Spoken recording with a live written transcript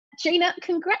Gina,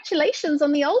 congratulations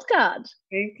on the Old Guard.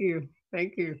 Thank you.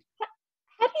 Thank you.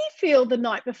 How do you feel the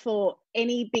night before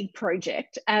any big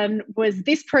project? And was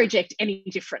this project any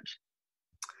different?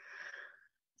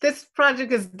 This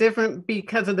project is different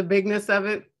because of the bigness of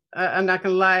it. I'm not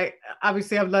going to lie.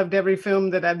 Obviously, I've loved every film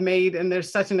that I've made, and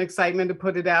there's such an excitement to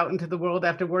put it out into the world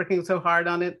after working so hard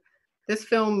on it. This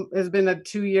film has been a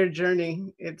 2-year journey.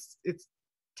 It's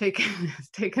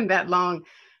taken that long.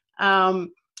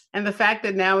 And the fact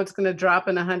that now it's going to drop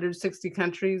in 160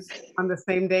 countries on the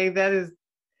same day, that is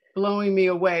blowing me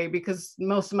away, because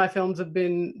most of my films have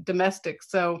been domestic.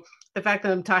 So the fact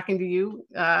that I'm talking to you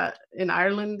in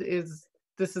Ireland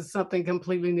this is something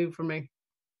completely new for me.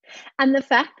 And the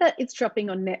fact that it's dropping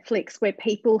on Netflix, where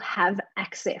people have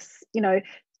access,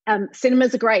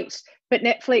 cinemas are great, but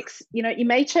Netflix, you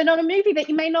may turn on a movie that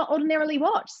you may not ordinarily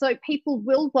watch. So people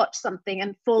will watch something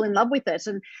and fall in love with it.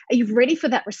 And are you ready for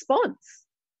that response?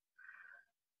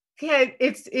 Yeah,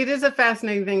 it is a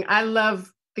fascinating thing. I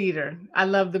love theater. I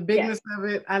love the bigness of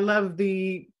it. I love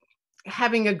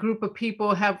having a group of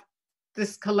people have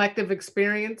this collective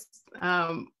experience,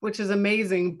 which is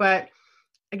amazing. But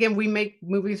again, we make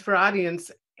movies for audience,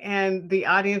 and the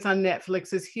audience on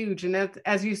Netflix is huge. And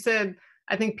as you said,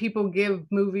 I think people give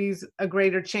movies a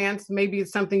greater chance. Maybe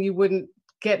it's something you wouldn't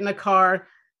get in a car,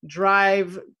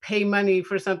 drive, pay money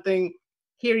for something.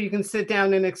 Here you can sit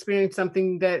down and experience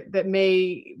something that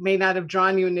may not have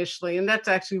drawn you initially. And that's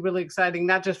actually really exciting,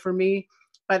 not just for me,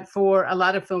 but for a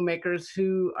lot of filmmakers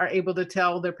who are able to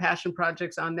tell their passion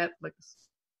projects on Netflix.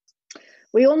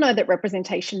 We all know that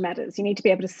representation matters. You need to be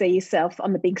able to see yourself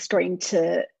on the big screen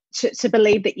to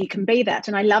believe that you can be that.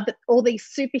 And I love that all these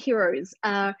superheroes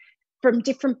are from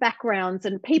different backgrounds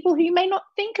and people who you may not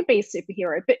think could be a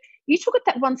superhero, but you took it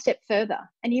that one step further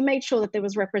and you made sure that there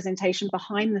was representation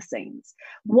behind the scenes.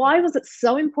 Why was it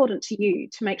so important to you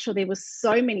to make sure there were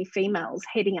so many females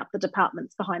heading up the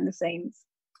departments behind the scenes?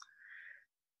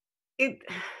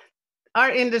 Our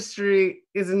industry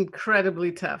is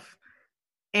incredibly tough.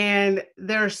 And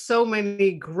there are so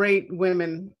many great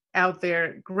women out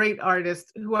there, great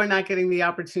artists who are not getting the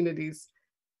opportunities.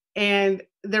 And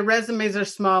their resumes are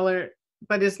smaller,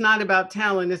 but it's not about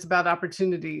talent, it's about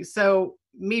opportunity. So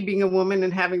me being a woman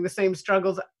and having the same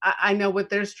struggles, I know what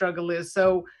their struggle is.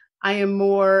 So I am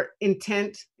more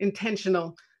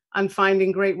intentional on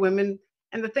finding great women.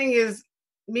 And the thing is,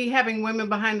 me having women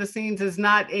behind the scenes is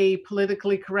not a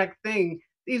politically correct thing.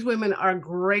 These women are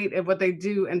great at what they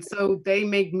do. And so they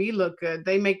make me look good.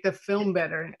 They make the film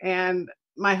better. And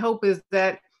my hope is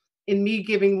that in me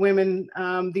giving women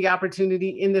the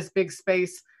opportunity in this big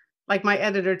space, like my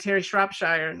editor, Terry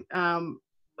Shropshire,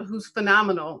 who's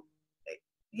phenomenal.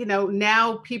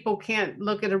 Now people can't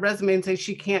look at a resume and say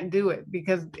she can't do it,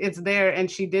 because it's there and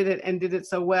she did it and did it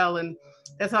so well. And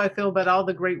that's how I feel about all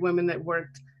the great women that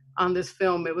worked on this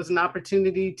film. It was an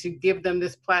opportunity to give them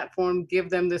this platform, give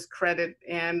them this credit.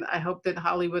 And I hope that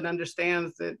Hollywood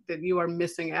understands that you are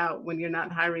missing out when you're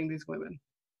not hiring these women.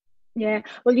 Yeah,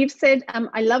 well, you've said,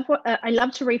 I love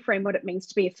to reframe what it means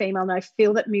to be a female, and I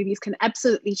feel that movies can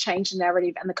absolutely change the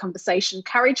narrative and the conversation.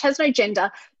 Courage has no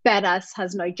gender, badass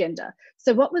has no gender.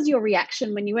 So what was your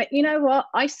reaction when you went, you know what,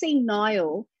 I see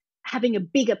Niall having a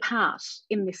bigger part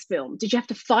in this film? Did you have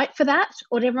to fight for that?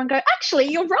 Or did everyone go,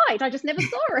 actually, you're right, I just never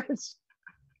saw it?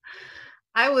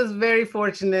 I was very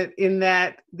fortunate in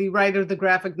that the writer of the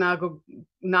graphic novel,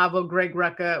 Greg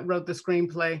Rucka, wrote the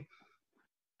screenplay.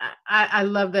 I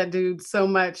love that dude so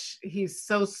much. He's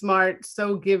so smart,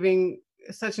 so giving,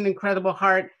 such an incredible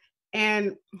heart.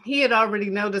 And he had already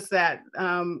noticed that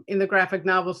in the graphic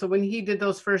novel. So when he did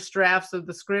those first drafts of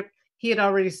the script, he had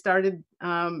already started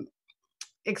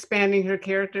expanding her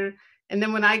character. And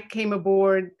then when I came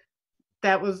aboard,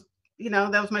 that was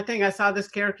my thing. I saw this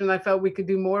character and I felt we could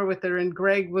do more with her. And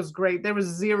Greg was great. There was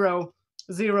zero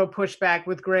pushback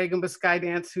with Greg and with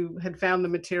Skydance, who had found the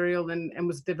material and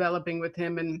was developing with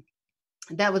him. And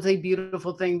that was a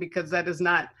beautiful thing, because that is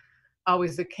not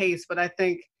always the case. But I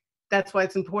think that's why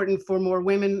it's important for more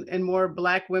women and more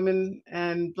Black women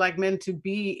and Black men to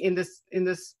be in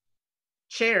this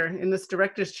chair, in this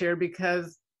director's chair,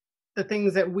 because the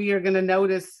things that we are going to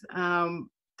notice that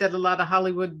a lot of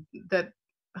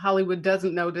Hollywood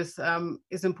doesn't notice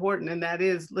is important. And that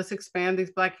is, let's expand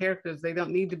these Black characters. They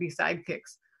don't need to be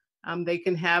sidekicks. They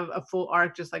can have a full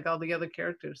arc just like all the other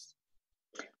characters.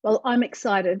 Well, I'm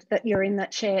excited that you're in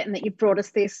that chair and that you've brought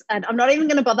us this. And I'm not even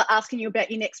going to bother asking you about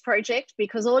your next project,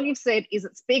 because all you've said is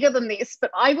it's bigger than this.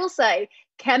 But I will say,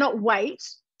 cannot wait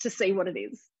to see what it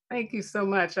is. Thank you so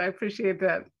much. I appreciate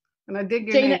that. And I did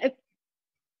get Gina,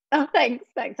 oh, thanks.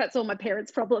 That's all my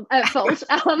parents' fault.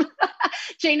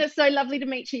 Gina, so lovely to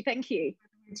meet you. Thank you.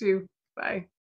 You too. Bye.